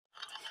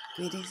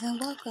Greetings and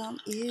welcome.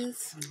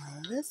 It's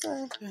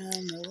Melissa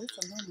from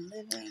Melissa Luna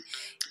Living.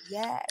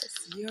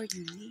 Yes, your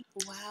unique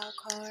wild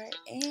card.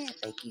 And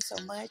thank you so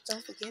much.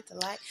 Don't forget to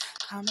like,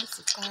 comment,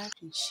 subscribe,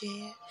 and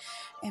share.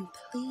 And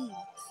please,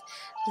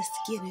 let's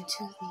get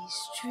into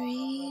these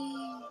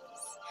dreams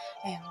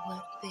and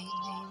what they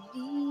may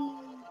mean.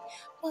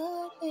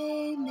 What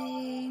they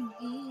may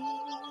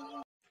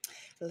mean.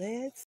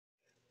 Let's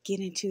get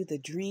into the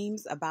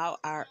dreams about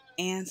our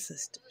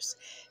ancestors.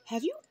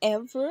 Have you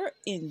ever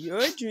in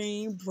your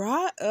dream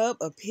brought up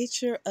a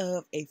picture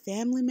of a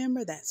family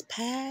member that's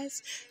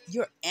passed?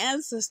 Your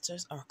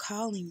ancestors are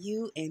calling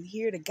you and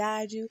here to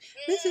guide you.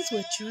 This is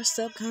what your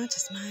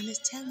subconscious mind is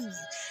telling you.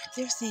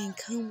 They're saying,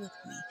 come with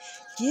me.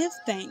 Give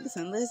thanks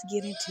and let's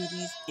get into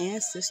these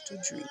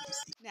ancestral dreams.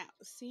 Now,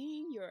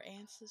 seeing your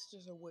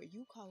ancestors or what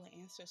you call an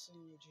ancestor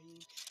in your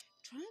dream,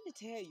 trying to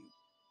tell you,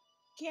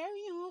 carry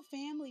on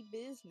family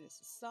business.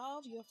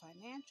 Solve your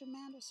financial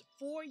matters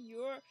for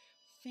your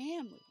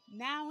family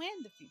now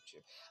and the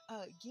future.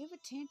 Give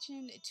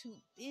attention to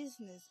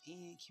business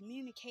and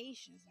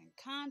communications and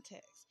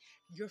context.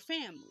 Your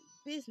family,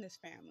 business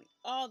family,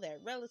 all that,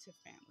 relative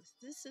families.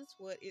 This is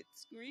what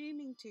it's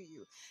screaming to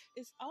you.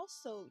 It's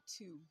also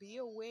to be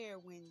aware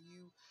when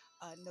you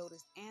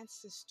notice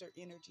ancestor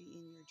energy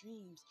in your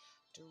dreams.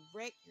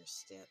 Direct your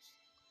steps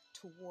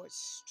towards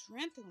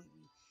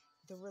strengthening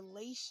the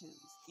relations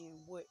in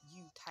what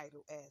you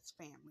title as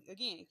family.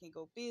 Again, it can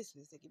go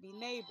business, it can be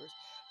neighbors,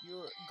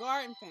 your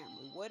garden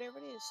family, whatever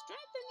it is.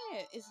 Strengthen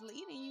it. It's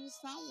leading you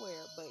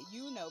somewhere, but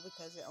you know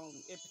because it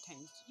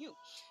pertains to you.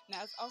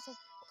 Now, it's also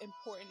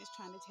important. It's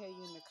trying to tell you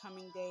in the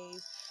coming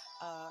days.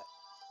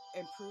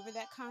 Improving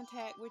that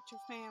contact with your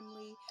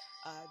family.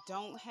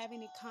 Don't have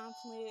any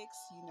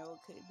conflicts. It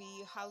could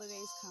be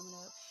holidays coming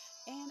up,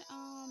 and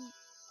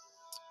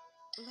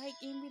like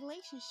in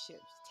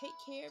relationships, take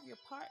care of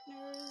your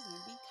partners and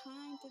be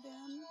kind to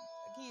them.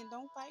 Again,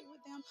 don't fight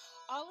with them.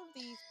 All of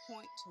these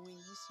point to when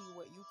you see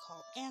what you call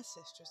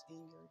ancestors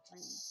in your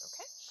dreams.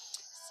 Okay,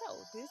 so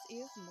this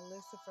is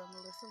Melissa from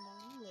Melissa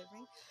Luna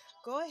Living.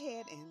 Go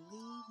ahead and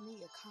leave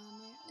me a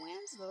comment.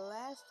 When's the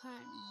last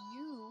time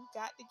you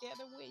got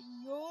together with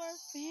your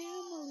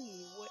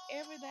family,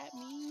 whatever that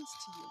means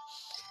to you?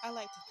 I'd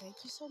like to thank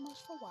you so much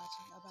for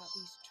watching about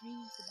these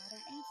dreams about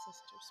our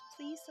ancestors.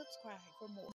 Please subscribe for more.